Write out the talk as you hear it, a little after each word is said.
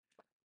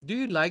Do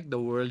you like the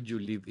world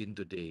you live in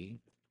today?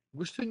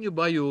 Gusto niyo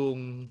ba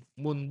yung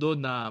mundo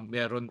na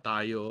meron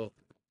tayo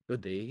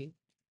today?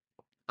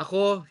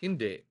 Ako,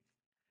 hindi.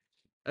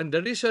 And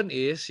the reason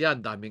is,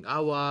 yan, daming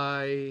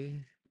away,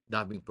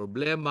 daming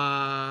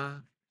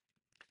problema.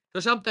 So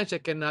sometimes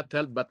I cannot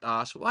help but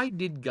ask, why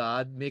did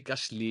God make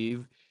us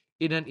live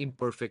in an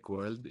imperfect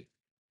world?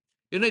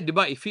 You know, di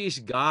ba, if He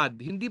is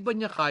God, hindi ba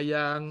niya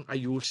kayang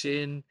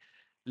ayusin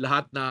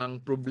lahat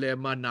ng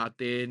problema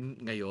natin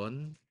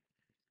ngayon?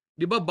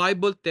 Di ba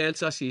Bible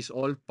tells us He's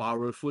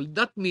all-powerful?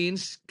 That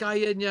means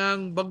kaya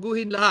niyang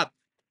baguhin lahat.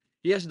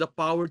 He has the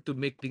power to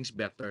make things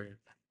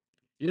better.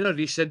 You know,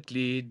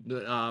 recently,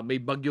 may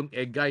bagyong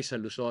Egay sa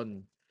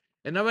Luzon.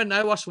 And when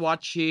I was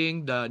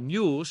watching the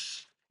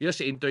news,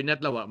 sa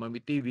internet lang,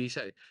 mami TV,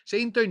 sa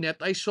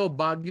internet, I saw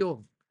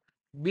bagyo.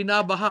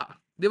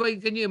 Binabaha. Di ba,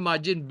 can you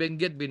imagine,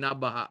 Benguet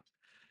binabaha.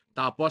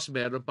 Tapos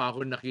meron pa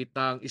ako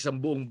nakitang isang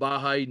buong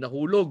bahay na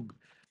hulog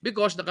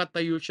because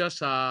nakatayo siya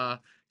sa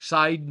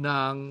side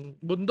ng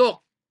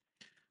bundok.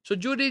 So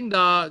during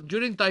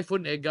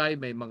Typhoon Egay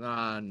may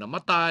mga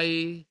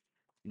namatay,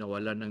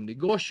 nawalan ng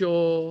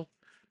negosyo,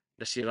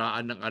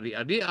 nasiraan ng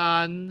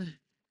ari-arian.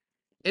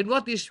 And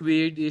what is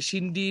weird is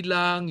hindi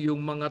lang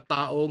yung mga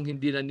taong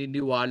hindi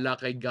naniniwala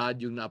kay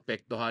God yung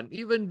naapektuhan,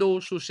 even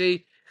those who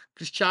say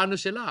Kristiyano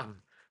sila.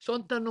 So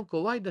ang tanong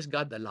ko, why does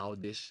God allow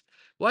this?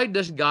 Why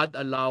does God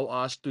allow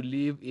us to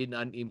live in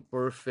an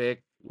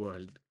imperfect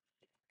world?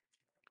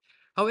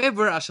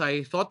 However, as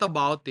I thought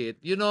about it,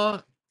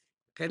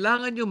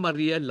 kailangan nyo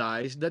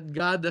ma-realize that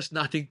God has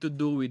nothing to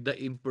do with the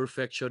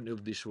imperfection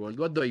of this world.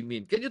 What do I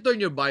mean? Can you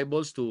turn your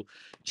Bibles to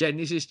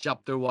Genesis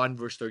chapter 1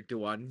 verse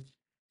 31?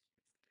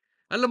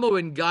 Alam mo,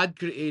 when God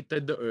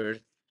created the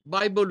earth,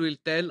 Bible will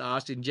tell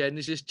us in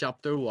Genesis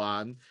chapter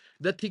 1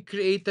 that He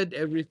created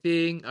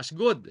everything as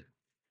good.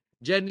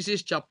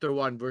 Genesis chapter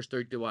 1 verse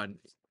 31.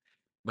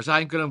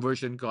 Basahin ko lang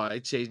version ko.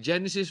 It says,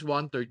 Genesis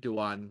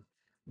 1:31,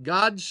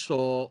 God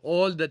saw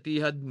all that He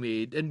had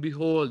made, and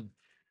behold,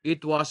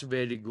 it was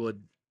very good.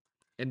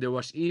 And there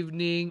was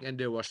evening, and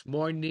there was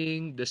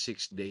morning, the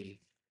sixth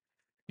day.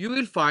 You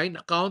will find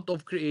account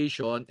of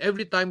creation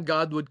every time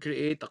God would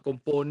create a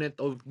component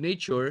of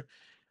nature.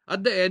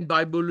 At the end,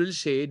 Bible will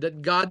say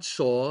that God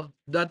saw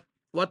that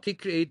what He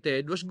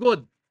created was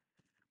good.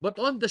 But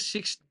on the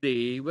sixth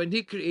day, when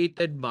He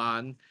created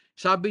man,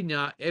 sabi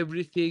niya,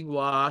 everything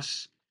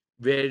was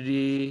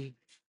very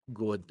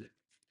good.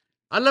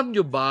 Alam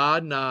nyo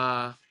ba na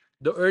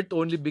the earth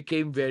only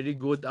became very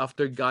good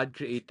after God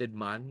created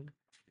man?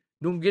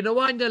 Nung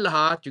ginawa niya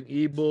lahat, yung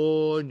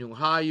ibon, yung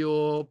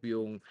hayop,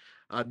 yung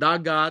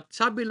dagat,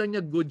 sabi lang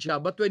niya good siya.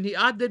 But when He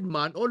added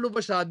man, all of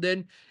a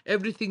sudden,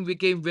 everything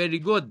became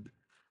very good.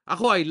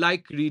 Ako, I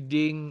like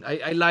reading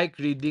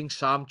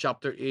Psalm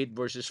chapter 8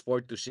 verses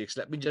 4 to 6.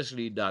 Let me just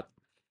read that.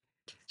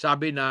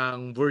 Sabi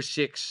ng verse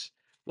 6,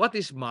 what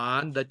is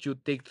man that you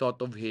take thought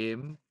of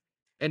him,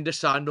 and the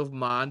son of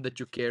man that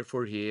you care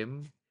for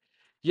him?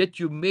 Yet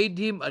you made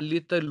him a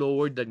little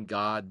lower than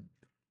God,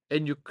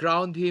 and you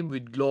crowned him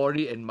with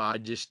glory and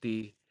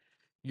majesty.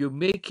 You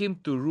make him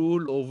to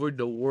rule over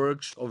the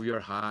works of your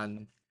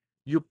hand.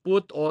 You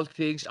put all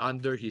things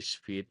under his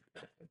feet.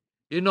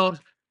 You know,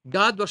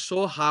 God was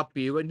so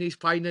happy when He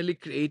finally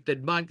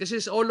created man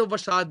kasi all of a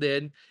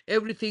sudden,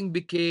 everything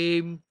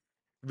became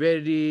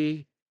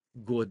very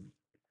good.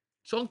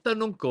 So ang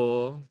tanong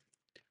ko,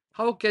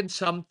 how can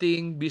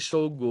something be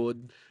so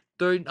good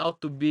turn out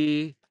to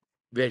be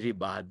very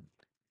bad?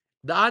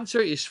 The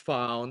answer is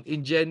found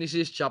in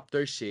Genesis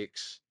chapter 6,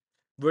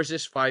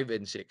 verses 5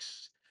 and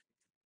 6.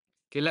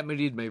 Okay, let me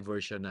read my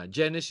version na.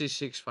 Genesis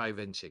 6, 5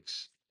 and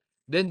 6.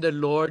 Then the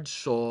Lord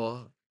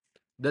saw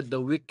that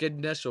the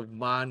wickedness of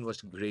man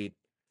was great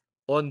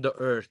on the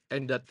earth,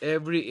 and that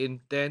every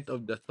intent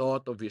of the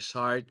thought of his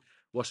heart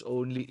was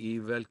only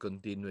evil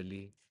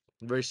continually.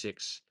 Verse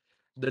 6.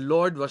 The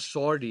Lord was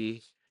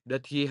sorry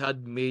that he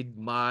had made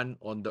man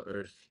on the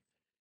earth,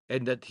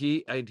 and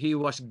he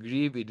was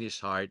grieved in his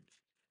heart.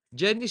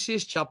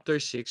 Genesis chapter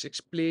 6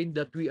 explained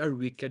that we are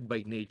wicked by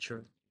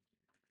nature.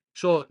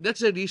 So, that's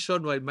the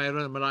reason why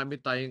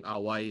marami tayong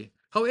away.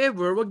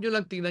 However, wag nyo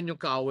lang tingnan yung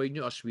kaaway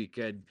nyo as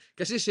wicked.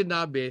 Kasi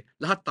sinabi,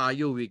 lahat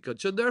tayo wicked.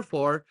 So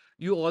therefore,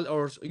 you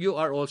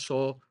are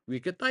also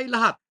wicked. Tayo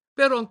lahat.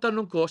 Pero ang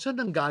tanong ko,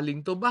 saan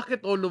nanggaling to?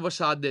 Bakit all of a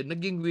sudden,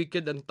 naging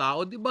wicked ang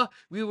tao? Di ba,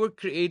 we were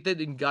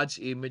created in God's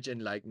image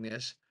and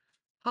likeness.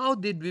 How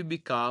did we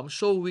become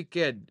so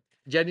wicked?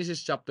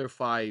 Genesis chapter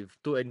 5,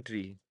 2 and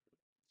 3.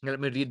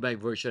 Let me read my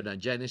version na.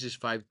 Genesis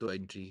 5, 2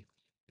 and 3.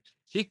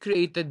 He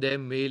created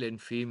them male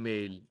and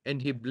female, and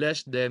He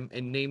blessed them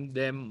and named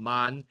them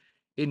man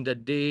in the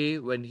day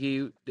when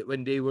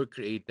they were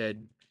created.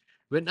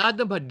 When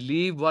Adam had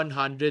lived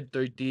 130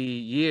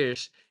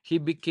 years, he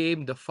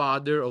became the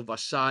father of a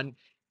son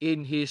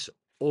in his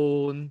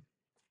own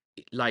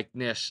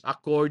likeness,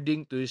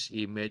 according to his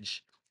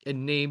image,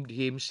 and named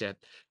him Seth.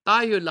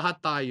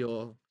 Lahat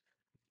tayo,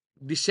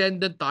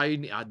 descendant tayo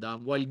ni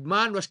Adam. While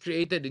man was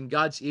created in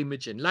God's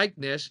image and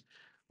likeness,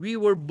 we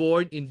were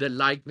born in the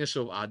likeness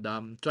of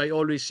Adam. So I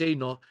always say,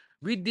 no,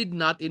 We did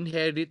not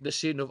inherit the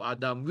sin of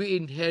Adam. We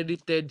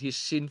inherited his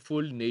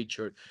sinful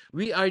nature.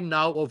 We are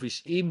now of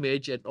his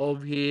image and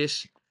of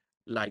his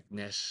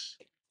likeness.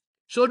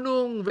 So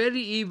nung very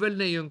evil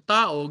na yung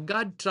tao,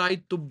 God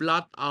tried to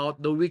blot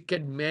out the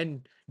wicked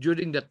men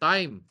during the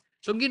time.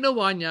 So ang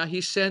ginawa niya,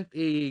 He sent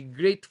a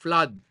great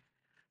flood.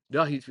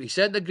 He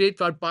sent a great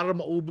flood para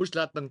maubos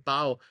lahat ng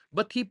tao.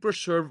 But He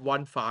preserved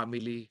one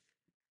family,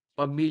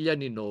 pamilya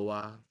ni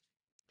Noah.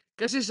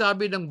 Kasi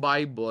sabi ng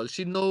Bible,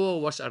 si Noah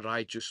was a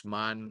righteous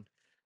man,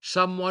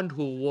 someone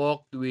who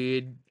walked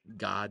with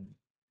God.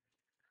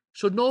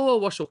 So Noah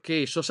was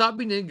okay. So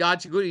sabi niya, God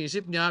siguro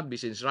inisip niya,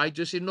 since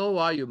righteous si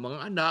Noah, yung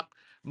mga anak,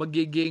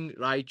 magiging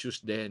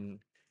righteous din.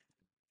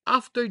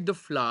 After the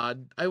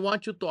flood, I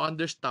want you to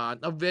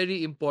understand a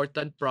very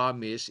important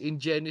promise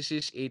in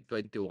Genesis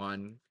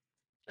 8:21.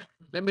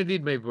 Let me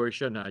read my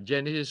version.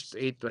 Genesis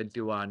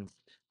 8:21.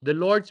 The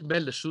Lord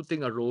smelled a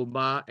soothing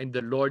aroma, and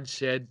the Lord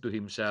said to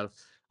himself,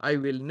 I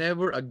will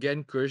never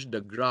again curse the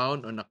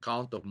ground on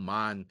account of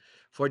man,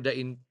 for the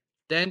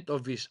intent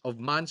of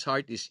man's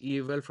heart is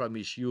evil from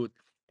his youth.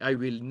 I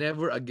will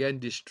never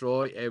again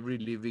destroy every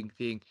living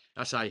thing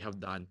as I have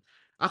done.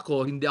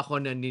 Hindi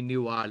ako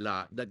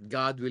naniniwala that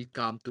God will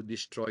come to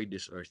destroy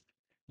this earth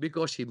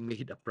because He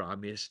made a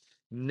promise.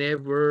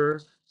 Never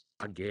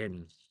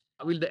again.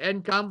 Will the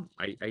end come?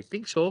 I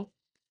think so.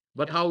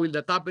 But how will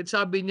that happen?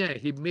 Sabi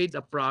niya, He made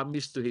a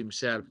promise to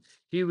Himself.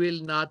 He will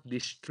not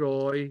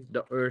destroy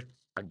the earth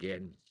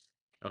again.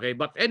 Okay,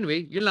 but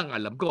anyway, yun lang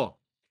alam ko.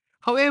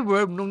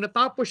 However, nung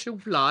natapos yung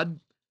flood,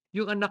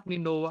 yung anak ni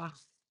Noah,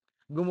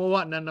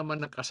 gumawa na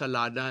naman ng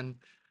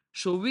kasalanan.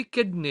 So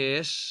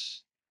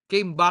wickedness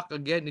came back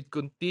again. It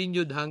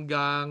continued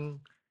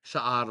hanggang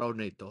sa araw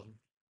na ito.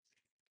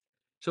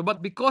 So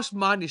but because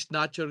man is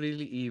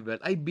naturally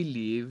evil, I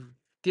believe,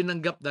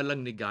 tinanggap na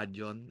lang ni God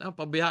yun.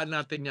 Pabayaan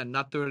natin yan,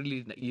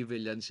 naturally na evil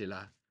yan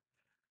sila.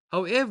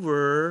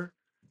 However,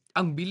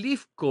 ang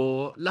belief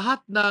ko,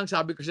 lahat ng,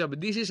 sabi,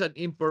 this is an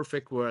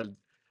imperfect world.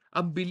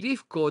 Ang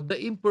belief ko, the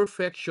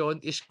imperfection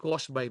is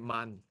caused by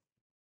man,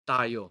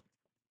 tayo.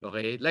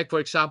 Okay? Like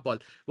for example,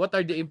 what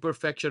are the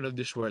imperfection of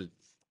this world?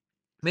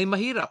 May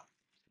mahirap,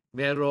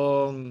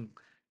 merong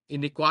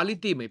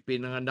inequality, may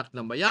pinanganak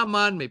na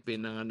mayaman, may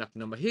pinanganak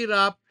na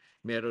mahirap,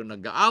 meron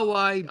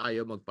nag-aaway,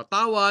 ayaw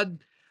magpatawad.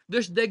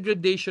 There's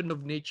degradation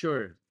of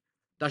nature.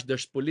 Tapos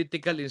there's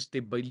political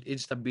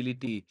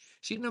instability.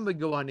 Sino may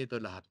gawa nito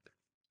lahat?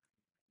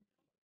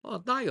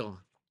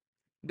 Tayo.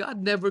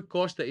 God never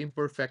caused the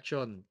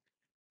imperfection.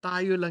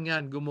 Tayo lang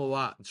yan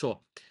gumawa.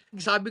 So,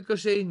 sabi ko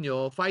sa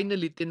inyo,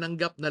 finally,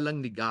 tinanggap na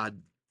lang ni God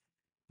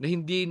na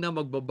hindi na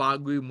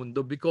magbabago yung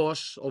mundo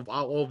because of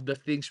the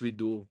things we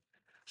do.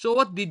 So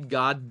what did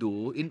God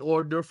do in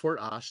order for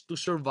us to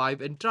survive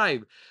and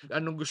thrive?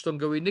 Anong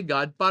gustong gawin ni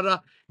God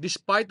para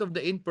despite of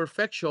the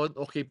imperfection,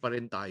 okay pa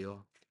rin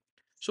tayo?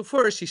 So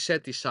first, He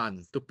sent His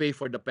Son to pay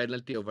for the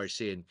penalty of our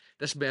sin.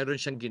 Tapos meron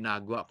siyang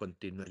ginagawa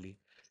continually.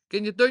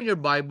 Can you turn your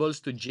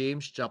Bibles to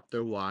James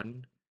chapter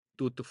 1,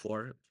 2 to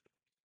 4?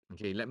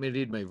 Okay, let me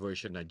read my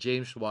version na.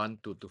 James 1,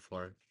 2 to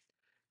 4.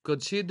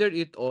 Consider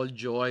it all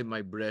joy,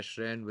 my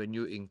brethren, when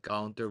you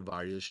encounter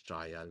various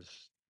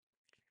trials,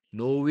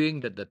 knowing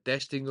that the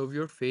testing of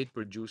your faith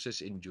produces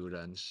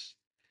endurance.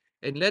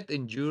 And let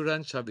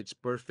endurance have its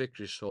perfect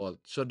result,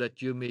 so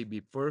that you may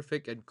be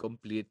perfect and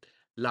complete,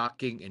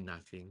 lacking in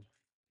nothing.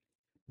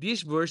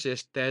 These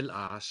verses tell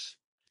us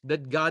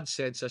that God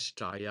sends us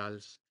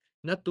trials,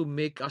 not to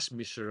make us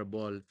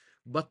miserable,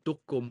 but to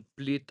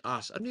complete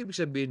us. Ano ibig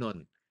sabihin nun?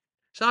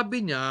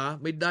 Sabi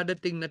niya, may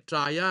dadating na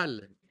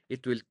trial.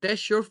 It will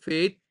test your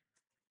faith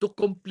to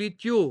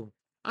complete you.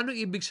 Anong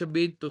ibig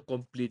sabihin to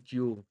complete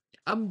you?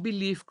 Ang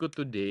belief ko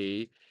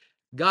today,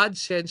 God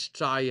sends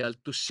trial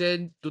to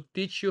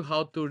teach you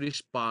how to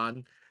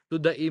respond to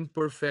the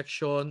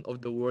imperfection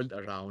of the world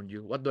around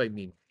you. What do I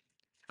mean?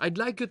 I'd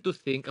like you to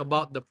think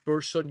about the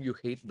person you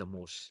hate the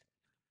most.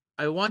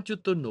 I want you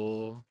to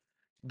know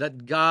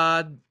that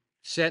God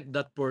sent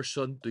that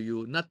person to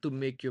you not to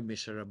make you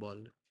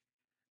miserable,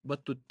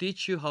 but to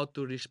teach you how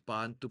to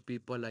respond to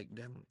people like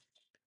them.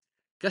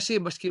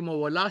 Kasi maski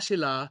mawala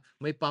sila,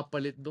 may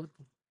papalit doon.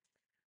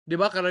 'Di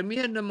ba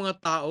karamihan ng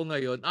mga tao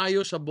ngayon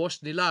ayaw sa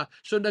boss nila.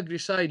 So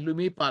nag-resign,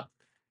 lumipat.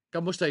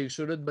 Kamusta yung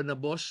sunod ba na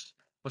boss?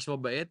 Mas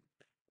mabait?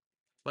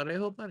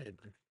 Pareho pa rin.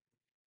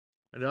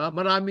 Diba?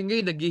 Maraming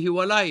ngayon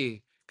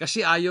naghihiwalay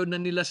kasi ayaw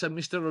na nila sa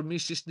Mr. or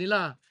Mrs.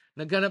 nila.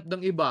 Naghanap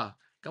ng iba.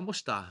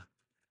 Kamusta?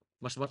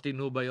 Mas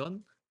matino ba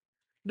 'yon?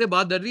 'Di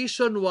ba? The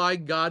reason why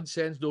God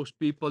sends those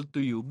people to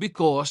you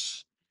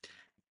because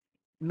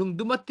nung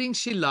dumating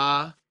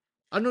sila,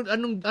 ano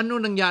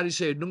nangyari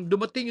sa'yo? Nung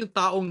dumating yung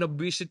taong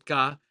na-visit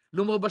ka,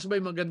 lumabas ba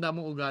yung maganda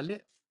mong ugali?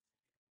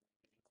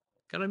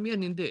 Karamihan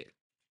hindi.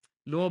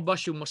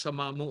 Lumabas yung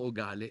masama mong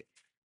ugali.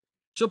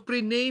 So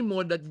prinay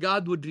mo that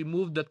God would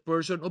remove that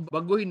person o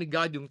baguhin ni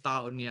God yung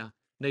tao niya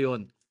na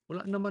yon.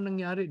 Wala naman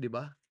nangyari, di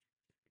ba?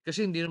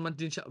 Kasi hindi naman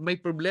din siya, may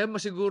problema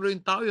siguro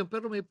yung tao yun,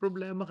 pero may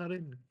problema ka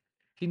rin.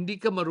 Hindi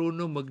ka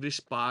marunong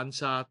mag-respond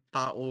sa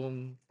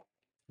taong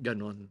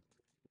ganon.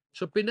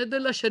 So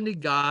pinadala siya ni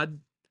God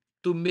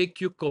to make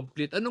you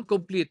complete. Anong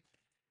complete?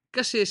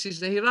 Kasi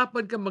since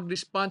nahirapan ka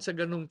mag-respond sa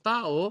ganung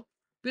tao,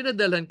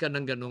 pinadalan ka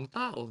ng ganung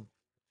tao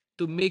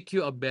to make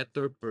you a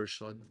better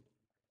person.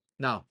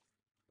 Now,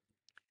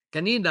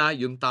 kanina,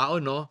 yung tao,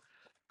 no,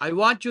 I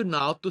want you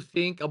now to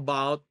think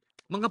about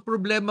mga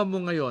problema mo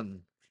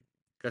ngayon.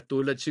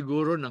 Katulad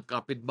siguro ng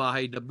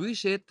kapitbahay na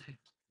buwisit,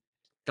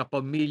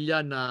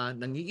 kapamilya na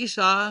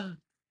nangiisa,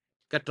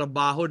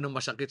 katrabaho na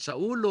masakit sa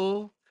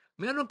ulo.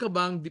 Meron ka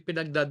bang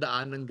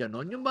pinagdadaan ng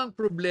ganon? Yung bang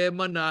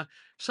problema na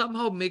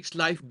somehow makes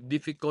life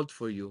difficult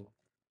for you?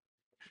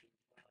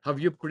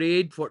 Have you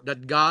prayed for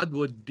that God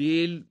would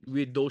deal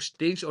with those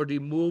things or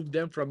remove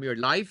them from your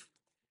life?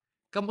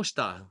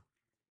 Kamusta?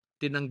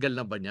 Tinanggal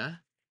na ba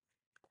niya?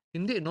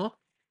 Hindi, no?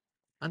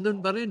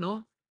 Andun pa rin,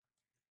 no?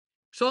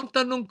 So ang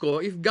tanong ko,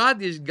 if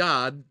God is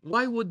God,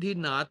 why would He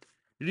not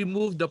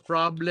remove the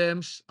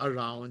problems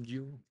around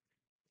you?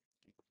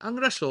 Ang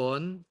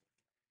rason,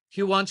 He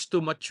wants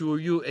to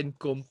mature you and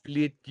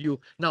complete you.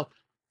 Now,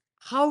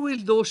 how will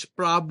those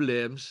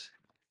problems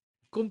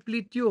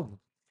complete you?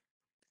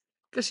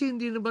 Kasi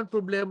hindi naman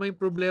problema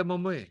yung problema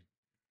mo eh.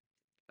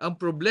 Ang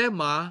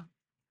problema,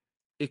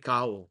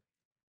 ikaw.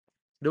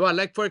 Di ba?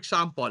 Like for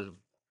example,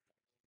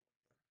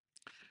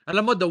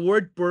 alam mo, the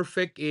word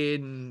perfect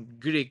in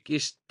Greek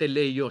is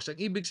teleios.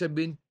 Ang ibig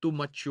sabihin, to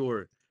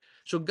mature.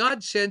 So God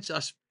sends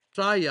us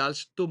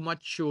trials to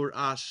mature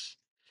us.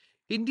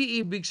 Hindi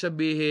ibig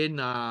sabihin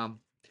na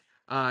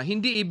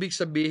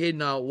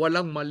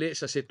walang mali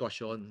sa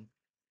sitwasyon.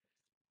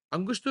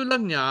 Ang gusto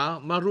lang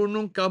niya,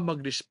 marunong ka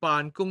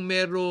mag-respond kung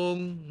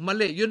merong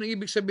mali. Yun ang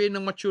ibig sabihin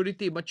ng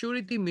maturity.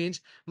 Maturity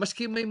means,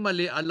 maski may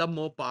mali, alam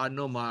mo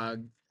paano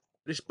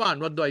mag-respond.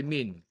 What do I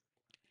mean?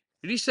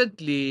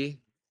 Recently,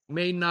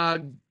 may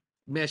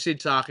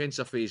nag-message sa akin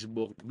sa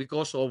Facebook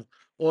because of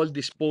all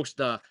these posts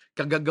na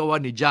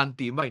kagagawa ni John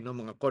Timay, no?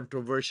 Mga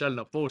controversial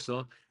na posts.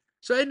 No?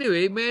 So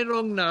anyway,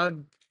 meron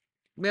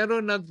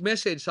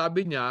nag-message,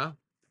 sabi niya,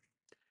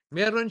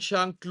 meron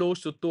siyang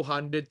close to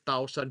 200,000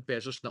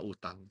 pesos na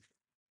utang.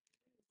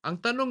 Ang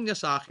tanong niya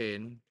sa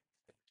akin,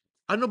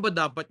 ano ba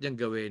dapat niyang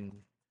gawin?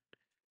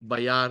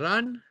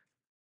 Bayaran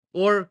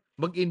or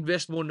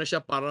mag-invest muna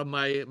siya para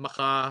may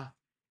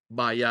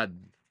makabayad?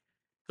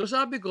 So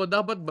sabi ko,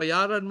 dapat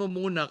bayaran mo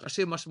muna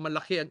kasi mas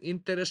malaki ang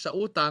interest sa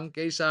utang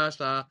kaysa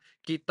sa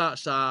kita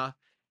sa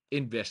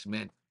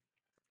investment.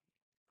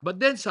 But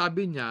then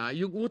sabi niya,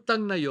 yung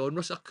utang na yon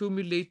was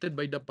accumulated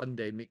by the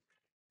pandemic.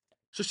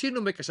 So sino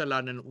may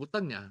kasalanan ng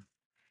utang niya?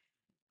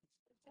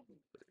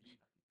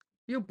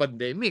 Yung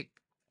pandemic.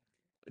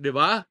 Di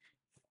ba?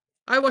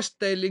 I was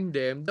telling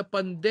them the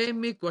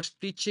pandemic was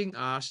teaching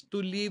us to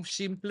live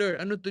simpler.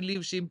 Ano to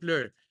live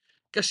simpler?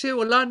 Kasi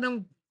wala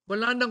nang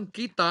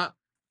kita,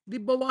 di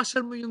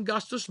bawasan mo yung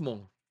gastos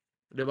mo.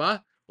 'Di ba?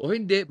 O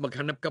hindi,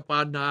 maghanap ka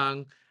pa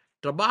ng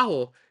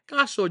trabaho.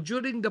 Kaso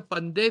during the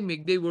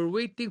pandemic, they were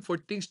waiting for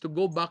things to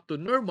go back to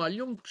normal.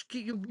 Yung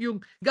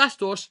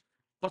gastos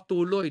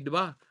patuloy, 'di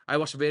ba? I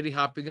was very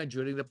happy nga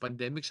during the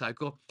pandemic. Sabi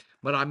ko,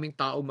 maraming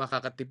tao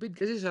makakatipid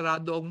kasi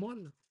sarado ang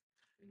mall.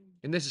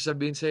 And then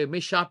sasabihin sa'yo,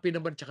 may Shopee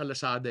naman tsaka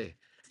Lazada eh.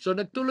 So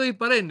nagtuloy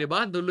pa rin, di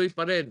ba? Tuloy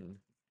pa rin.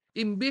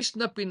 Imbis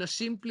na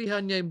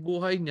pinasimplihan niya yung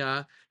buhay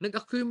niya,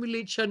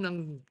 nag-accumulate siya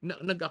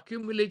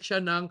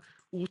ng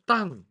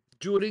utang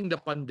during the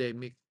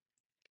pandemic.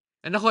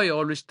 And ako, I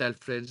always tell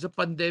friends, the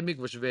pandemic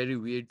was very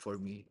weird for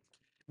me.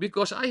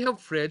 Because I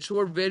have friends who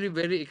are very,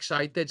 very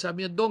excited.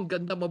 Sabi niya, Dong,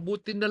 ganda,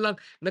 mabuti na lang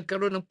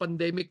nagkaroon ng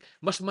pandemic.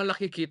 Mas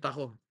malaki kita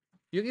ko.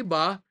 Yung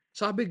iba,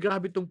 sabi,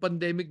 grabe tong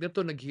pandemic na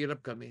to,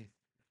 naghirap kami.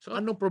 So,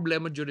 anong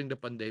problema during the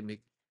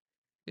pandemic?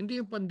 Hindi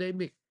yung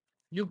pandemic.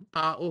 Yung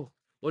tao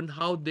on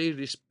how they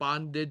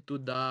responded to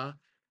the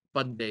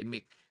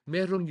pandemic.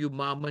 Merong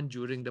yumaman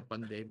during the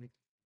pandemic.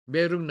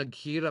 Merong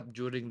naghirap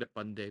during the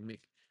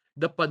pandemic.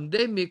 The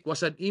pandemic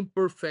was an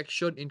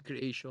imperfection in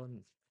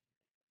creation.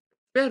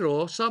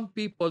 Pero some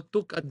people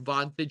took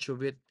advantage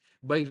of it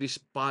by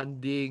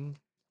responding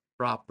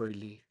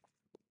properly.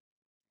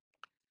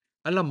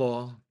 Alam mo,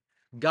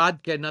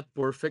 God cannot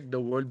perfect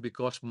the world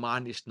because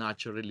man is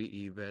naturally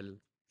evil.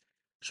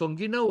 So ang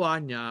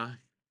ginawa niya,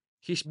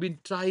 He's been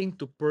trying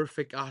to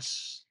perfect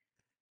us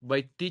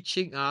by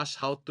teaching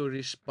us how to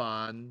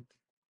respond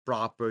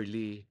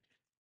properly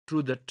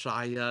through the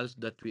trials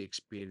that we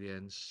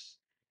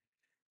experience.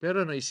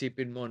 Pero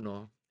naisipin mo,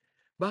 no?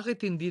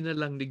 Bakit hindi na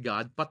lang ni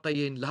God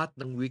patayin lahat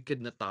ng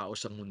wicked na tao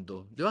sa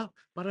mundo? Di ba?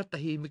 Para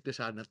tahimik na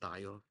sana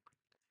tayo.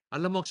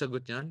 Alam mo ang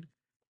sagot niyan?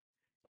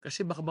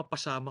 Kasi baka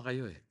mapasama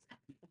kayo eh.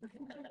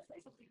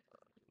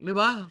 Di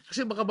ba?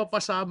 Kasi baka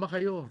mapasama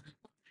kayo.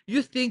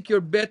 You think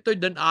you're better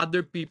than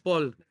other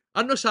people.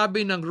 Ano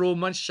sabi ng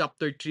Romans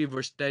chapter 3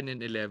 verse 10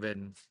 and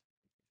 11?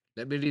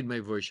 Let me read my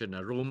version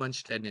na.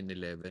 Romans 10 and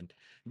 11.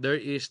 There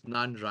is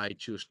none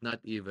righteous, not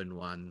even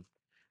one.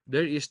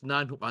 There is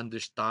none who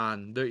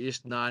understand. There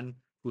is none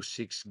who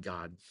seeks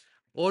God.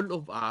 All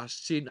of us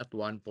sin at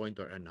one point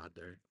or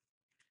another.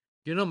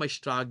 You know, my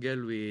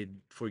struggle with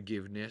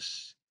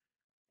forgiveness.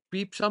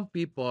 Some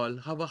people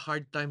have a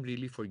hard time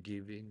really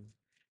forgiving.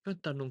 Ang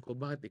tanong ko,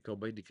 bakit ikaw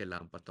ba hindi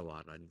kailangan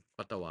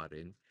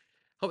patawarin?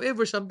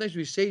 However, sometimes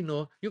we say,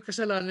 no, yung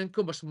kasalanan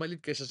ko mas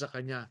maliit kaysa sa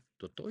kanya.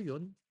 Totoo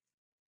yun.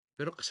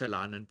 Pero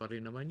kasalanan pa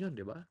rin naman yun,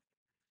 di ba?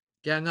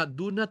 Kaya nga,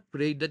 do not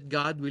pray that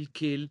God will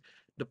kill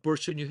the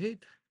person you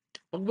hate.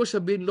 Huwag mo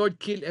sabihin, Lord,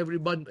 kill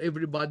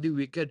everybody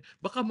wicked.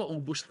 Baka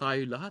maubos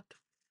tayo lahat.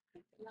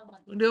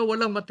 Hindi,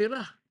 walang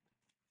matira.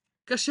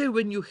 Kasi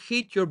when you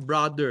hate your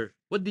brother,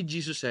 what did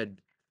Jesus said?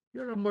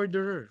 You're a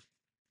murderer.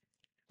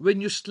 When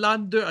you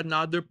slander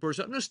another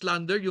person, ano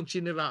slander? Yung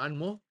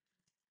siniraan mo?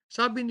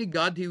 Sabi ni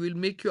God, He will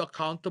make you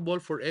accountable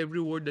for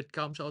every word that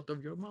comes out of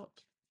your mouth.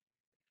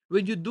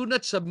 When you do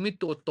not submit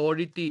to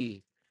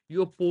authority,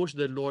 you oppose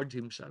the Lord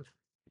Himself.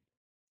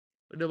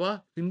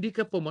 Diba? Hindi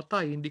ka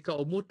pumatay, hindi ka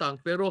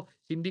umutang, pero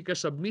hindi ka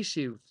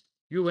submissive.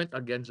 You went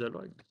against the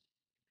Lord.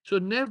 So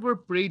never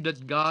pray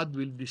that God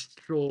will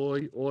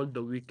destroy all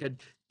the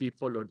wicked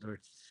people on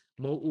earth.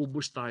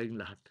 Mauubos tayong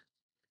lahat.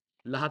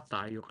 Lahat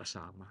tayo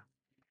kasama.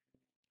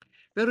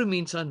 Pero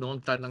minsan, no, ang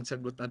tanang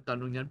sagot ng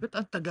tanong niyan, ba't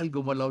ang tagal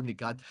gumalaw ni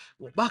God?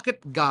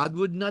 Bakit God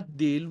would not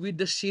deal with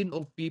the sin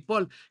of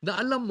people na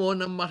alam mo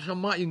na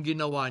masama yung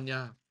ginawa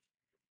niya?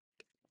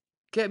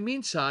 Kaya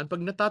minsan, pag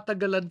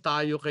natatagalan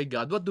tayo kay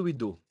God, what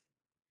do?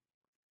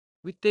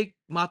 We take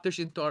matters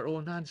into our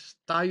own hands.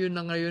 Tayo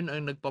na ngayon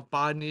ang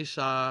nagpapani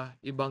sa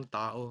ibang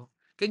tao.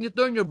 Can you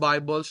turn your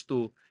Bibles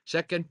to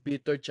 2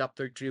 Peter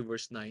chapter 3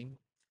 verse 9?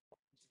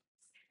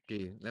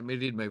 Okay, let me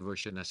read my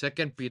version na.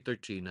 2 Peter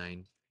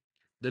 3:9.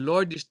 The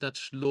Lord is not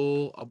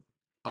slow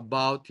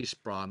about his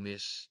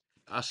promise,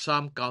 as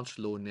some count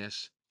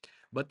slowness,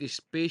 but is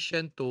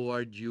patient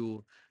toward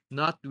you,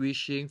 not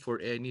wishing for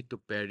any to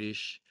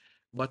perish,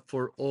 but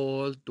for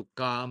all to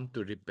come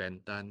to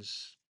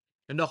repentance.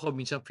 Ano ako,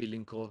 minsan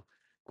feeling ko,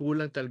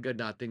 kulang talaga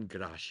natin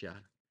grasya.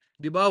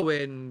 Di ba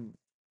when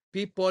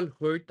people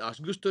hurt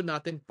us, gusto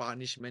natin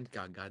punishment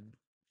kagad.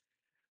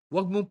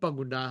 Huwag mong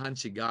pangunahan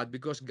si God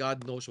because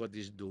God knows what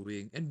He's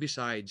doing. And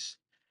besides,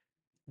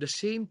 the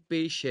same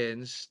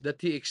patience that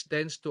He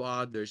extends to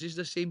others is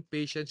the same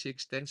patience He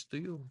extends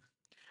to you.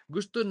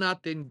 Gusto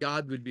natin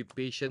God will be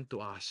patient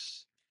to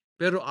us.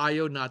 Pero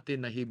ayaw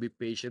natin na He be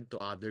patient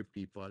to other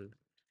people.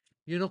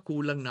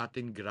 Kulang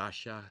natin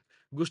grasya.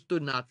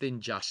 Gusto natin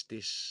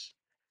justice.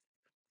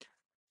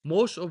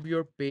 Most of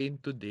your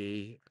pain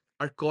today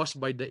are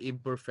caused by the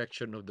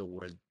imperfection of the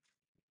world.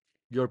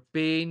 Your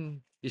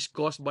pain is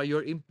caused by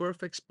your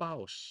imperfect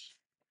spouse,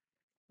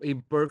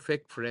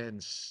 imperfect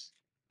friends,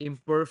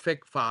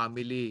 imperfect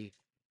family,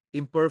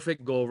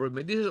 imperfect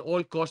government. This is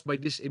all caused by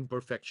this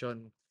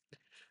imperfection.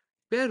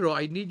 Pero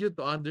I need you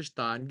to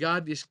understand,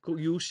 God is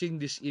using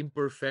this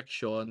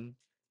imperfection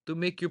to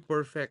make you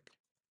perfect.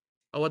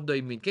 What do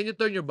I mean? Can you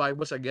turn your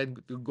Bibles again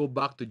to go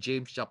back to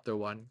James chapter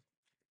 1?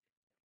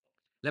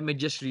 Let me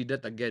just read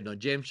that again. No?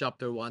 James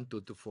chapter 1,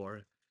 2 to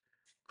 4.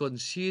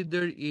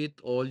 Consider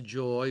it all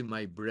joy,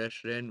 my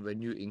brethren,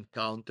 when you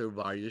encounter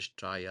various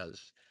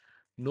trials,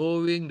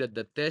 knowing that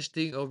the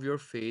testing of your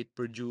faith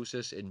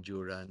produces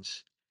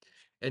endurance.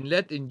 And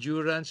let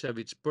endurance have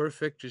its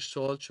perfect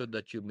result so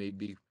that you may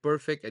be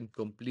perfect and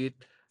complete,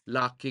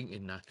 lacking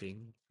in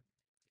nothing.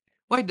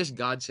 Why does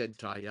God send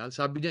trial?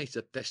 Sabi niya, it's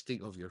a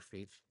testing of your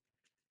faith.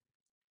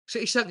 Sa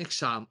isang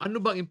exam,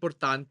 ano bang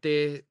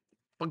importante?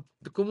 Pag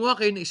kumuha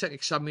kayo ng isang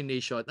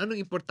examination,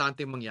 anong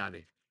importante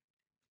mangyari?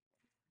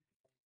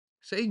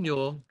 Sa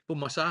inyo,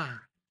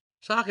 pumasa.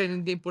 Sa akin,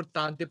 hindi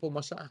importante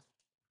pumasa.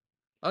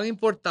 Ang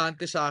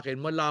importante sa akin,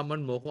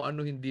 malaman mo kung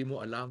ano hindi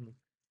mo alam.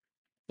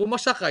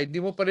 Pumasa ka,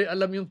 hindi mo pa rin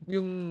alam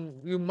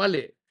yung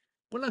mali.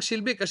 Walang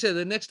silbi kasi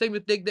the next time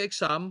you take the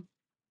exam,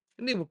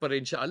 hindi mo pa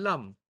rin siya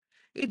alam.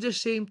 It's the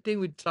same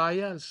thing with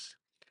trials.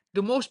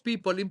 The most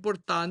people,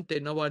 importante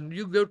na when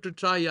you go to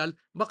trial,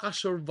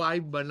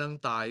 makasurvive ba lang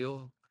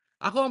tayo?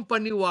 Ako ang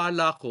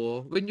paniwala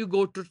ko, when you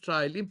go to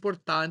trial,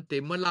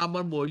 importante,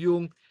 malaman mo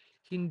yung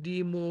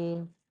hindi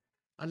mo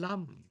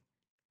alam.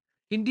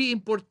 Hindi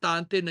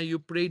importante na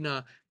you pray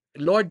na,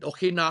 Lord,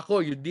 okay na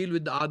ako, you deal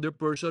with the other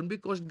person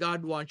because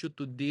God wants you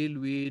to deal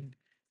with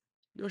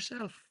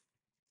yourself.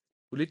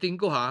 Ulitin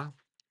ko ha,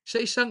 sa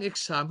isang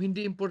exam,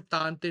 hindi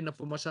importante na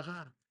pumasa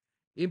ka.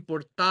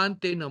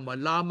 Importante na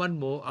malaman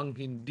mo ang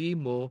hindi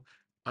mo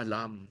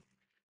alam.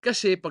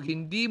 Kasi pag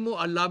hindi mo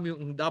alam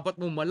yung dapat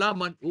mo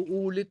malaman,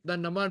 uulit na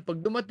naman. Pag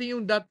dumating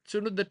yung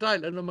sunod na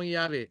trial, ano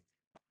mangyayari?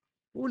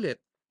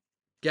 Ulit.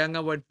 Kaya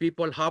nga when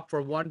people hop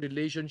from one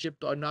relationship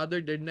to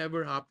another, they're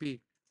never happy.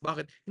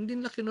 Bakit? Hindi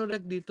na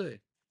kinorek dito eh.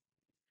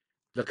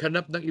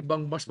 Naghanap ng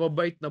ibang mas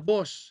mabait na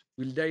boss.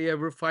 Will they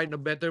ever find a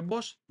better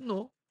boss?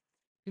 No.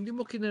 Hindi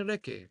mo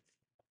kinorek eh.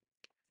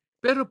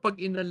 Pero pag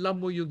inalam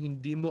mo yung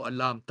hindi mo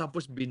alam,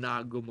 tapos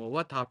binago mo,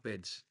 what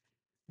happens?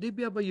 Di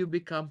ba you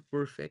become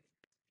perfect?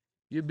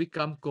 You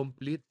become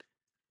complete?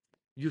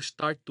 You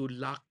start to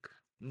lack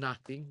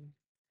nothing?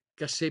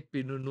 Kasi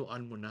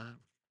pinunuan mo na.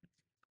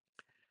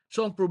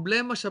 So ang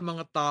problema sa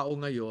mga tao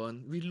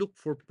ngayon, we look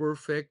for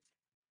perfect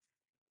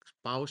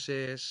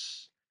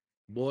spouses,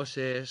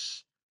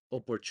 bosses,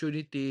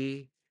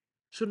 opportunity.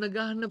 So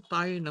naghahanap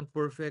tayo ng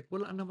perfect.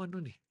 Wala naman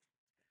nun eh.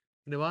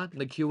 'Di ba?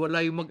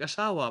 Naghiwalay yung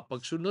mag-asawa,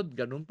 pagsunod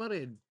gano'n pa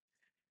rin.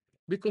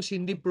 Because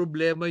hindi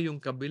problema yung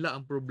kabila,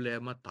 ang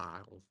problema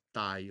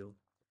tayo.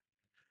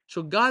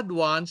 So God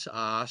wants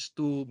us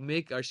to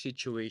make our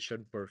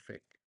situation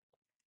perfect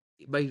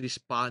by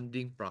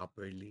responding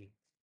properly.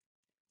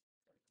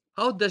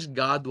 How does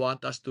God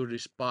want us to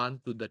respond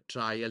to the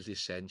trials He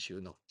sends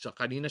you? No? So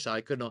kanina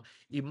sabi ko, no,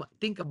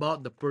 think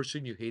about the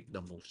person you hate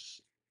the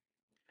most.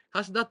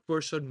 Has that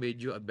person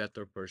made you a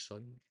better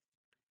person?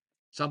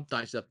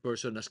 Sometimes that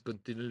person has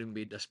continually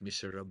made us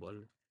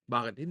miserable.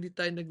 Bakit? Hindi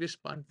tayo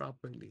nag-respond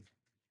properly.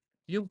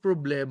 Yung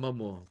problema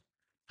mo,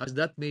 has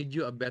that made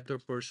you a better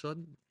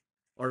person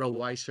or a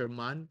wiser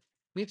man?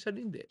 Minsan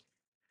hindi.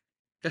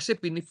 Kasi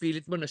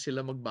pinipilit mo na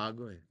sila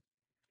magbago eh.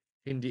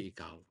 Hindi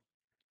ikaw.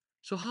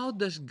 So how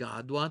does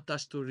God want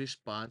us to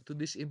respond to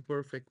this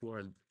imperfect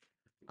world?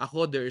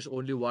 Ako, there is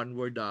only one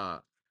word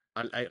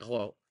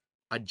ako,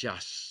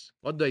 adjust.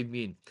 What do I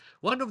mean?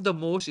 One of the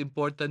most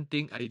important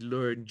thing I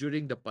learned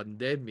during the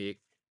pandemic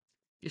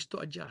is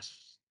to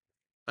adjust.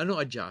 Ano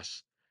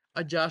adjust?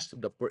 Adjust to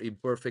the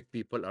imperfect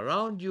people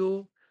around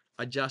you,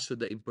 adjust to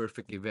the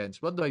imperfect events.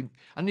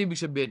 Ano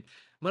ibig sabihin?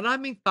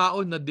 Maraming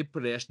tao na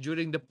depressed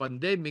during the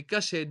pandemic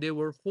kasi they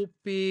were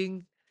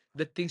hoping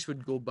that things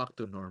would go back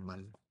to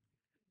normal.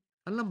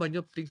 Alam ba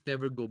niyo, things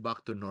never go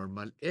back to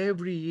normal.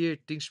 Every year,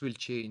 things will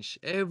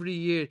change. Every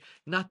year,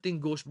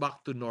 nothing goes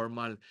back to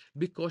normal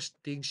because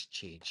things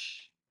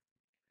change.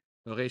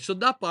 Okay, so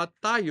dapat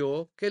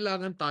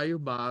kailangan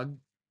tayo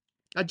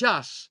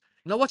mag-adjust.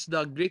 Now, what's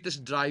the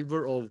greatest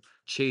driver of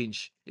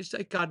change? It's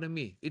the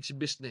economy. It's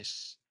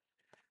business.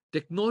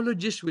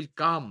 Technologies will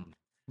come.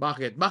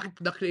 Bakit?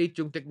 Bakit na-create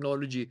yung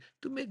technology?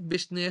 To make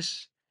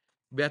business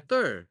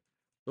better.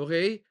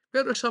 Okay?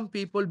 Pero some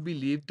people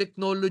believe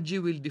technology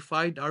will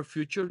define our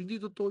future.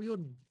 Hindi totoo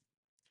yun.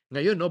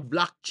 Ngayon, no,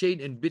 blockchain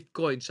and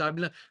Bitcoin,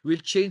 sabi lang,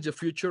 will change the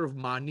future of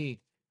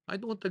money.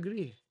 I don't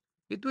agree.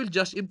 It will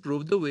just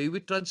improve the way we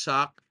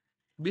transact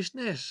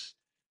business.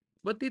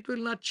 But it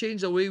will not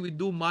change the way we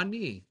do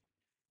money.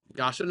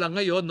 Kaso lang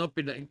ngayon, no,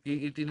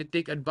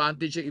 tinitake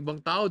advantage ng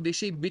ibang tao. They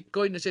say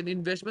Bitcoin is an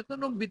investment. No,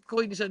 no,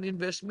 Bitcoin is an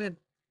investment.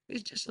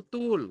 It's just a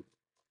tool.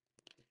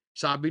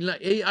 Sabi nila,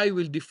 AI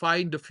will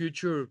define the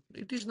future.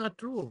 It is not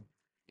true.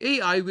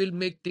 AI will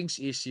make things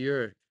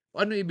easier.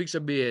 Ano ibig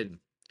sabihin?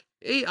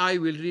 AI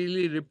will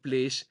really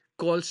replace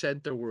call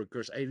center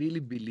workers. I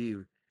really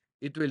believe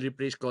it will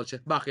replace call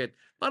center. Bakit?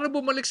 Para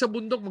bumalik sa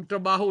bundok,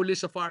 magtrabaho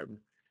ulit sa farm.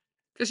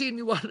 Kasi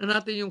iniwanan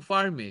natin yung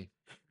farm eh.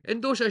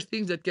 And those are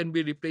things that can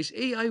be replaced.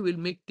 AI will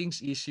make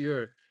things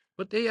easier.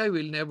 But AI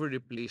will never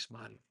replace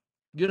man.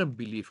 Yun ang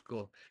belief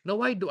ko. Now,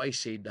 why do I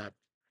say that?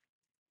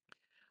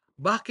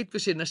 Bakit ko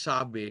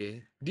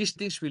sinasabi, these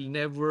things will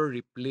never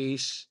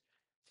replace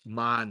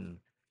man?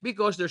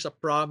 Because there's a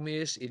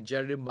promise in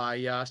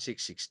Jeremiah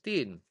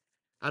 6:16.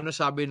 Ano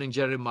sabi ng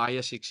Jeremiah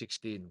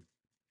 6:16?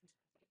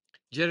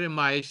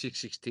 Jeremiah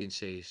 6:16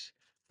 says,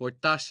 "For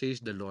thus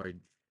says the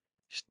Lord,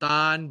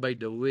 stand by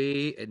the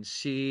way and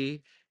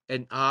see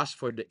and ask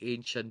for the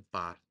ancient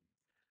path,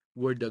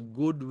 where the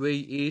good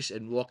way is,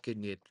 and walk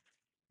in it,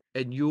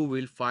 and you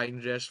will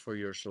find rest for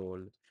your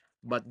soul."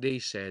 But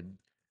they said,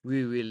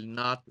 "We will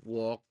not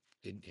walk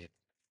in it."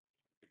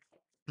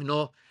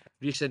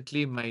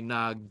 Recently may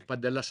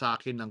nagpadala sa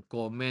akin ng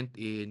comment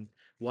in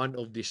one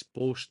of these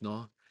posts,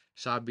 no?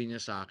 Sabi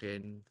niya sa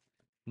akin,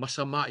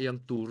 "Masama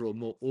yung turo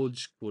mo, old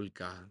school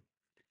ka."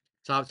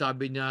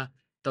 Sabi niya,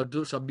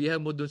 sabihan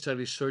mo dun sa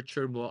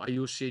researcher mo,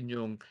 ayusin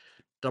yung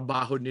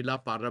trabaho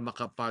nila para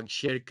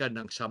makapag-share ka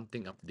ng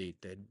something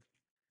updated.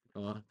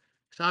 No?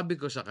 Sabi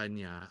ko sa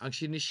kanya, ang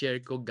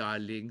sinishare ko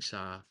galing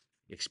sa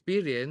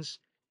experience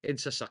and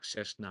sa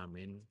success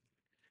namin.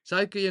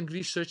 Sabi ko yung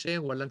research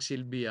na yan, walang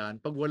silbi yan.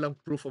 Pag walang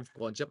proof of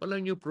concept, alam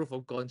niyo proof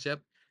of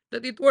concept?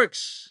 That it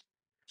works.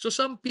 So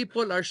some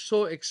people are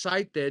so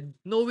excited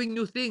knowing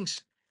new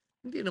things.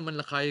 Hindi naman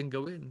na kayang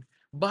gawin.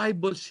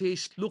 Bible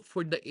says, look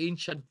for the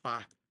ancient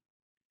path.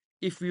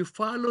 If you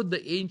follow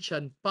the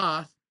ancient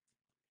path,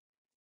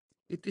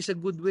 it is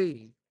a good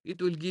way. It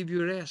will give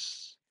you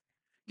rest.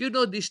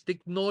 This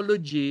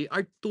technology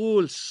are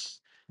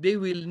tools. They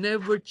will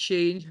never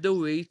change the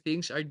way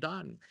things are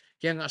done.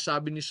 Kaya nga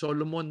sabi ni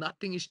Solomon,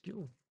 nothing is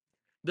new.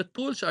 The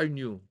tools are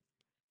new.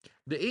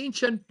 The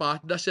ancient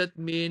path doesn't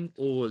mean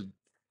old.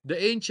 The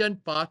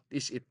ancient path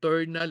is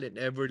eternal and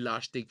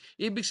everlasting.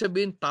 Ibig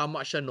sabihin,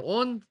 tama siya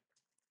noon,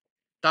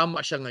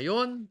 tama siya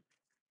ngayon,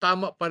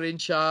 tama pa rin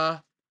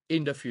siya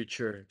in the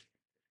future.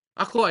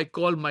 Ako, I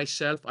call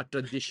myself a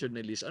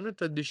traditionalist. Ano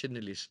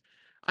traditionalist?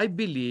 I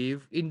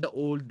believe in the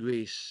old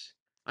ways.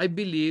 I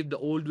believe the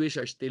old ways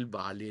are still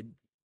valid.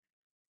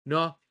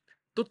 No?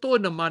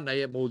 Totoo naman,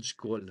 I am old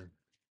school.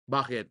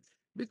 Bakit?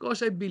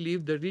 Because I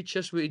believe the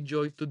riches we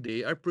enjoy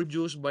today are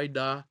produced by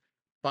the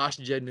past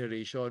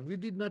generation. We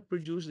did not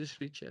produce these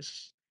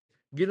riches.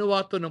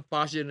 Ginawa to ng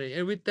past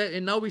generation.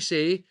 And now we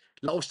say,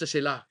 laos na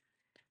sila.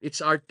 It's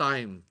our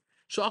time.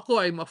 So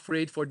ako, I'm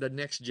afraid for the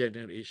next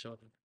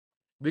generation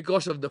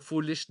because of the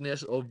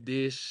foolishness of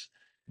this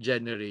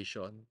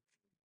generation.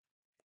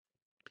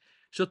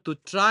 So to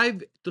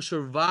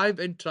survive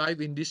and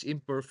thrive in this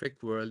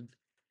imperfect world,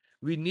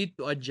 we need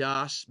to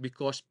adjust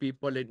because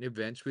people and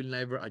events will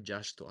never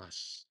adjust to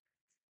us.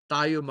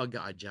 Tayo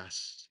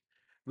mag-a-adjust.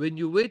 When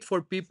you wait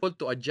for people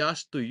to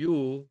adjust to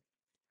you,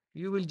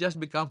 you will just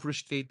become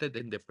frustrated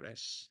and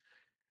depressed.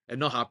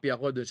 And no, happy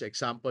ako dun sa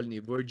example ni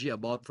Virgie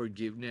about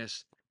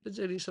forgiveness. That's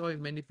the reason why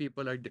many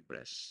people are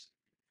depressed.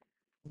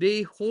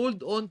 They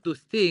hold on to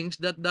things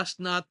that does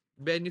not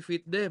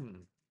benefit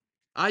them.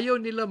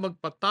 Ayaw nila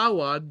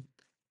magpatawad,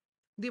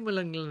 hindi mo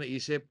lang nila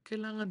naisip,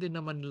 kailangan din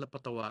naman nila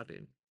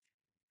patawarin.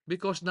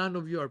 Because none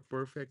of you are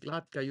perfect.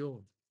 Lahat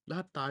kayo.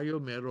 Lahat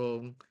tayo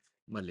merong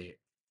mali.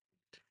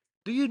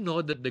 Do you know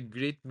that the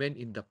great men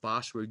in the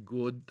past were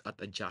good at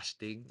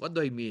adjusting? What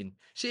do I mean?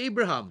 Si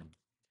Abraham.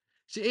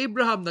 Si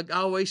Abraham,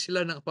 nag-away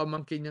sila ng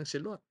pamangkin niyang si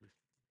Lot.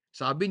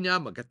 Sabi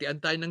niya, magkatian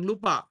tayo ng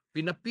lupa.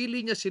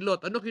 Pinapili niya si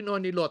Lot. Ano kinuha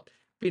ni Lot?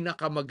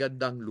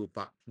 Pinakamagandang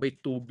lupa. May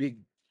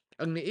tubig.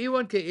 Ang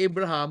niiwan kay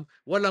Abraham,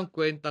 walang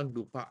kwentang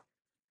lupa.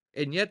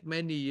 And yet,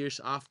 many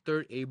years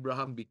after,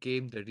 Abraham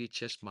became the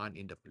richest man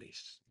in the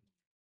place.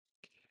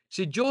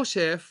 Si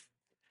Joseph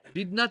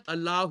did not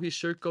allow his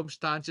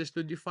circumstances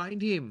to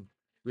define him.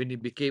 When he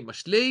became a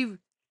slave,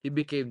 he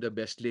became the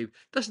best slave.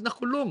 Tapos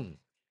nakulong.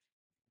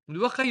 Di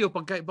ba kayo,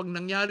 pag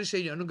nangyari sa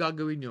inyo, anong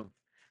gagawin nyo?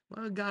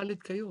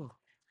 Magagalit kayo.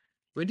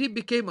 When he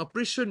became a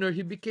prisoner,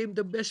 he became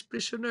the best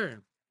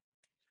prisoner.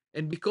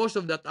 And because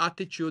of that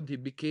attitude, he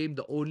became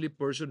the only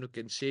person who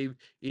can save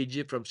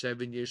Egypt from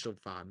 7 years of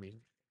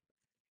famine.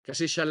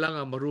 Kasi siya lang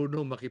ang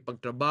marunong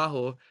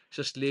makipagtrabaho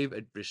sa slave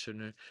and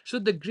prisoner. So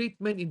the great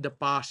men in the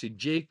past, si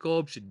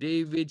Jacob, si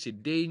David, si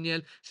Daniel,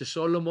 si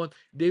Solomon,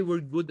 they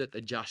were good at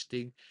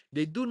adjusting.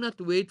 They do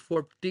not wait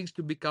for things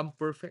to become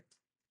perfect.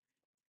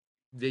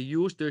 They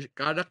use their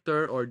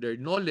character or their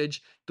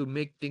knowledge to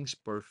make things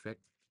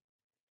perfect.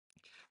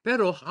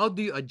 Pero how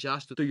do you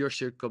adjust to your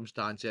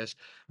circumstances?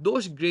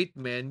 Those great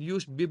men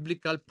use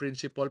biblical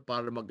principle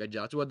para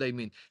mag-adjust. What I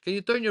mean? Can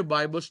you turn your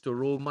Bibles to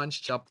Romans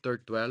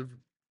chapter 12?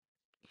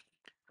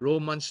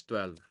 Romans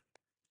 12,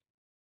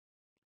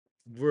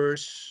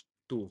 verse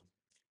 2.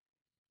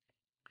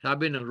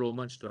 Sabi ng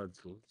Romans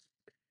 12:2,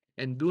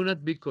 and do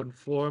not be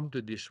conformed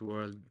to this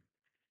world,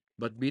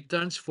 but be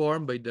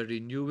transformed by the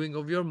renewing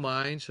of your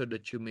mind so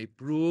that you may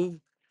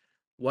prove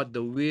what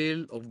the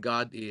will of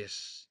God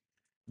is,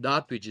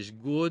 that which is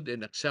good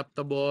and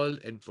acceptable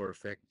and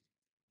perfect.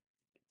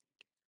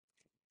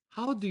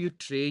 How do you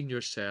train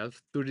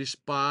yourself to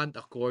respond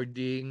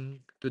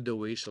according to the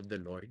ways of the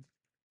Lord?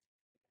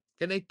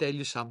 Can I tell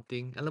you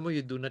something? Alam mo,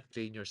 you do not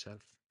train yourself.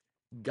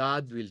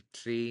 God will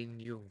train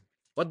you.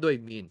 What do I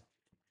mean?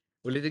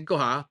 Ulitin ko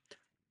ha.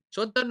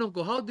 So, ang tanong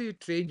ko, how do you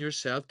train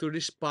yourself to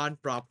respond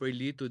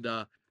properly to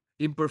the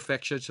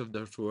imperfections of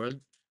the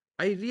world?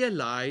 I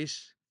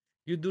realize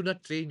you do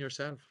not train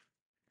yourself.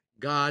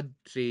 God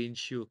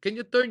trains you. Can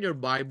you turn your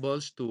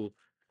Bibles to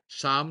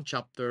Psalm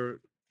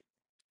chapter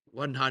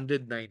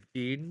 119,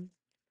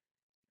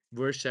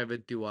 verse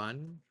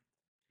 71?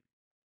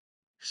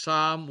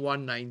 Psalm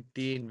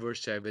 119,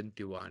 verse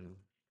 71.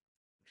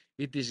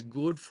 It is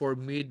good for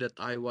me that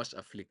I was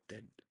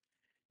afflicted,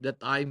 that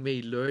I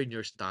may learn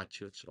your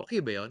statutes. Okay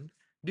ba yun?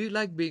 Do you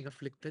like being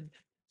afflicted?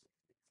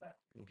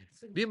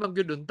 Di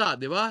magdudunta,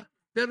 di ba?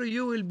 Pero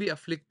you will be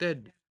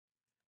afflicted.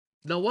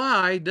 Now,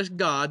 why does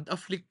God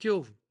afflict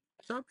you?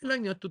 Sabi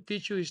lang niya to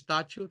teach you His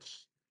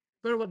statutes.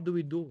 Pero what do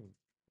we do?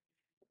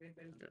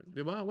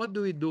 Di ba? What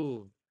do we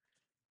do?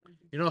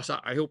 You know,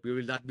 so I hope you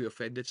will not be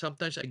offended.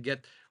 Sometimes I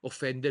get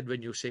offended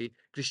when you say,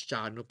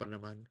 Kristiyano pa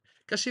naman.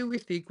 Kasi we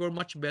think we're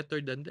much better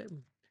than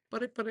them.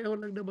 Pare-pareho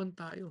lang naman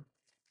tayo.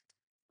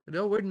 You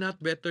know, we're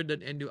not better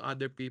than any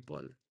other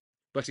people.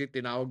 Kasi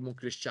tinawag mong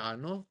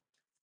Kristiyano,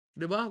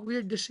 di ba?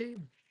 We're the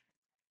same.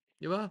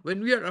 Di ba?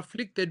 When we are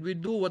afflicted, we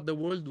do what the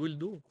world will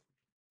do.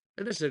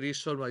 And that's the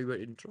reason why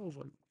we're in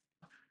trouble.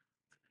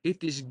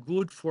 It is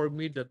good for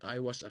me that I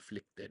was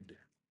afflicted,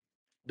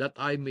 that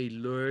I may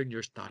learn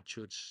your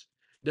statutes,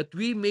 that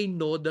we may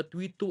know that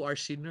we too are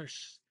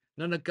sinners,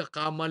 na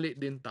nagkakamali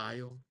din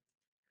tayo.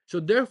 So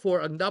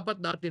therefore, ang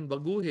dapat natin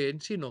baguhin,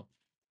 sino?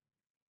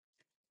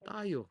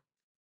 Tayo.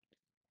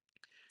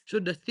 So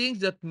the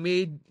things that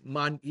made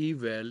man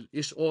evil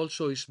is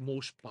also his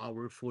most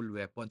powerful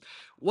weapon.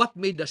 What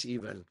made us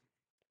evil?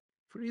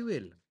 Free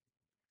will.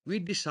 We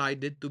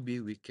decided to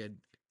be wicked.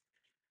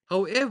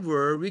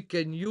 However, we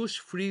can use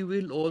free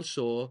will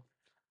also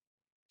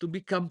to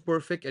become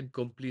perfect and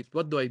complete.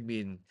 What do I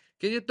mean?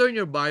 Can you turn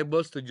your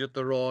Bibles to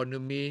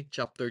Deuteronomy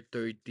chapter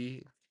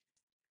 30?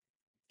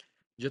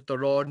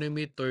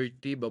 Deuteronomy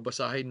 30,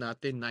 babasahin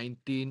natin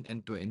 19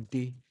 and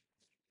 20.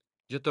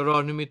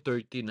 Deuteronomy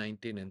 30,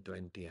 19 and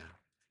 20.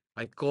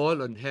 I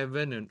call on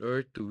heaven and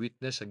earth to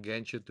witness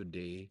against you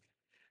today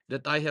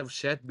that I have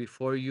set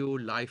before you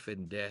life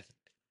and death,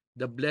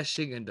 the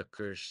blessing and the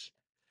curse.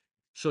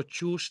 So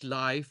choose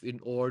life in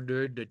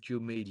order that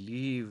you may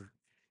live,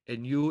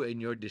 and you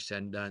and your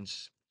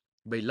descendants,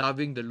 by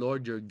loving the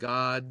Lord your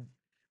God,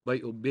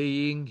 by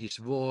obeying his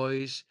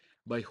voice,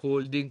 by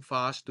holding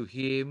fast to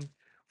him.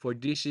 For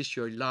this is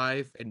your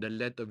life and the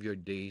length of your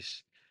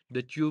days,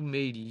 that you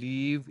may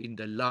live in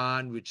the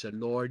land which the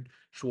Lord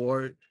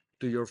swore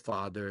to your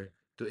father,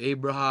 to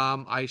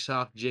Abraham,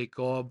 Isaac,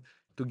 Jacob,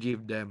 to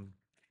give them.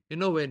 You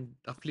know, when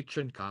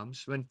affliction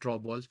comes, when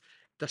troubles,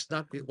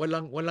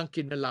 walang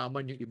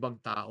kinalaman yung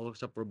ibang tao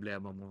sa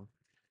problema mo.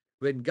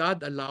 When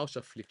God allows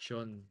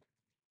affliction,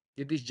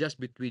 it is just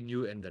between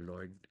you and the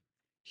Lord.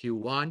 He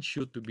wants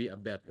you to be a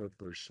better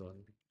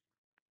person.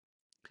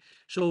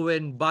 So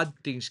when bad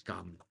things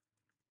come,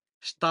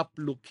 stop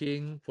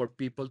looking for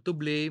people to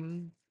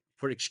blame,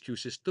 for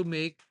excuses to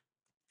make.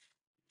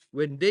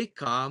 When they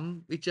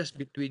come, it's just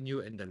between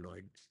you and the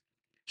Lord.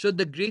 So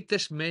the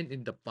greatest men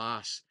in the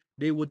past,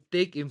 they would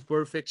take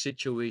imperfect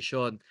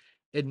situation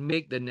and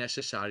make the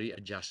necessary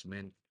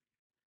adjustment.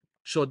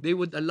 So they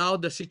would allow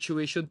the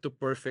situation to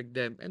perfect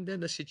them, and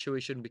then the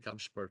situation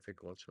becomes perfect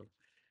also.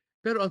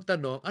 Pero ang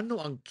tanong, ano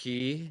ang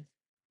key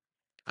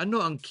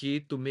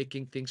to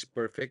making things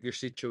perfect, your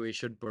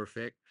situation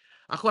perfect?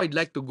 Ako, I'd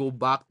like to go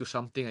back to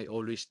something I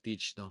always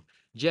teach, no?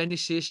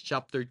 Genesis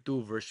chapter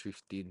 2, verse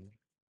 15.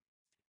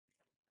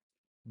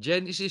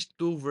 Genesis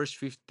 2, verse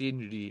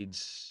 15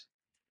 reads,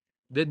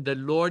 Then the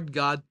Lord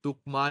God took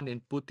man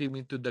and put him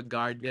into the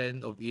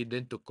garden of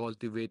Eden to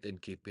cultivate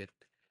and keep it.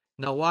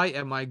 Now, why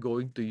am I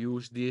going to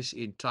use this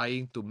in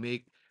trying to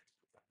make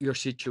your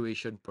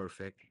situation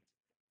perfect?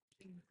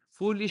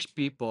 Foolish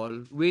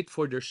people wait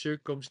for their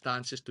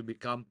circumstances to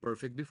become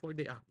perfect before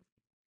they act.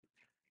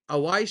 A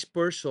wise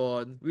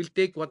person will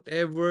take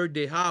whatever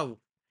they have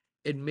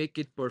and make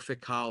it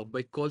perfect. How?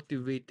 By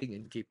cultivating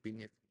and keeping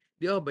it.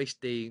 Di ba? By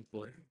staying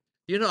put.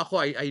 You know,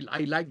 ako,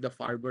 I like the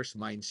farmer's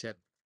mindset.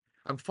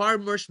 Ang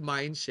farmer's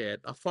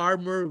mindset, a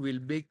farmer will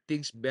make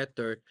things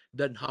better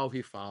than how he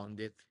found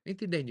it.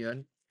 Naintindihan niyo yun?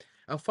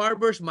 Ang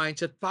farmer's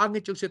mindset,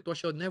 pangit yung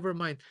sitwasyon, never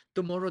mind.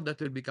 Tomorrow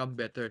that will become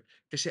better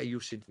kasi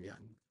ayusin ko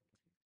yan.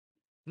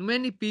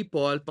 Many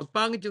people, pag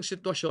pangit yung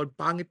sitwasyon,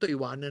 pangit to,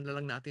 iwanan na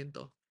lang natin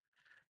to.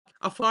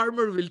 A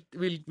farmer will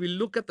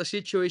look at the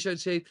situation and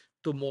say,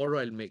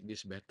 tomorrow I'll make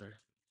this better.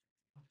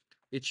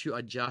 It's you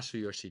adjust to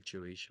your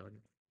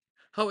situation.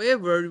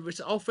 However,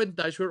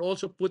 oftentimes we're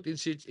also put in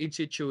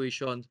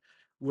situations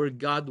where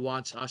God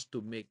wants us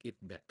to make it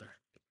better.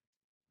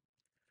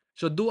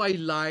 So do I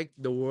like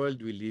the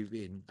world we live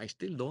in? I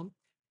still don't,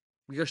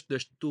 because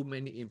there's too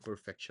many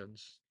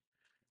imperfections.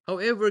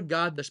 However,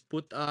 God has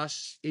put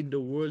us in the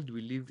world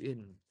we live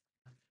in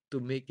to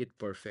make it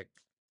perfect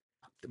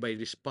by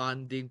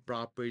responding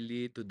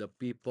properly to the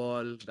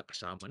people na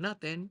kasama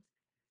natin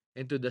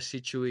and to the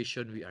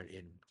situation we are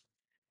in.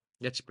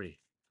 Let's pray.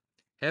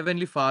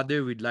 Heavenly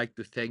Father, we'd like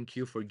to thank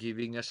you for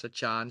giving us a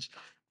chance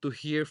to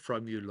hear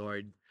from you,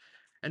 Lord.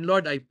 And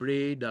Lord, I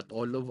pray that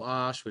all of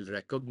us will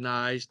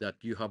recognize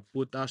that you have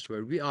put us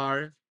where we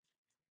are,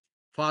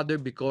 Father,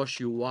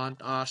 because you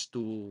want us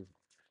to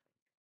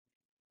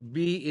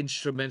be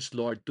instruments,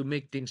 Lord, to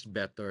make things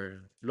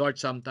better.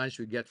 Lord, sometimes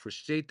we get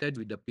frustrated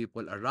with the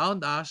people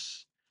around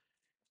us.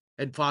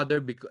 And Father,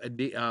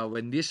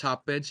 when this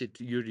happens,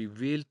 you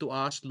reveal to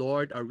us,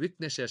 Lord, our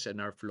weaknesses and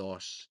our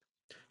flaws.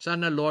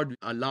 Sana, Lord,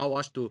 allow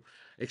us to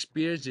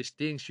experience these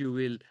things. You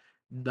will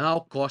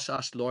now cause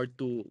us, Lord,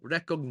 to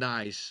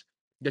recognize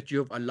that you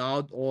have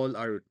allowed all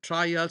our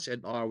trials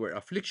and our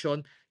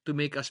affliction to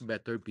make us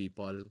better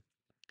people.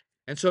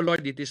 And so,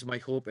 Lord, it is my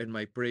hope and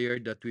my prayer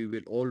that we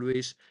will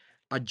always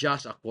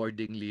adjust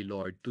accordingly,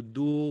 Lord, to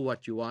do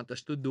what you want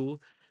us to do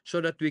so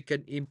that we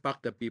can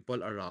impact the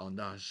people around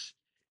us.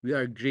 We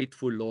are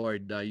grateful,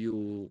 Lord, that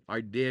you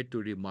are there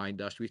to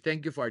remind us. We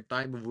thank you for our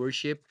time of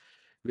worship.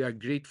 We are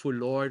grateful,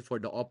 Lord, for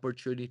the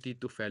opportunity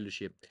to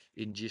fellowship.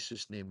 In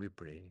Jesus' name we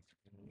pray.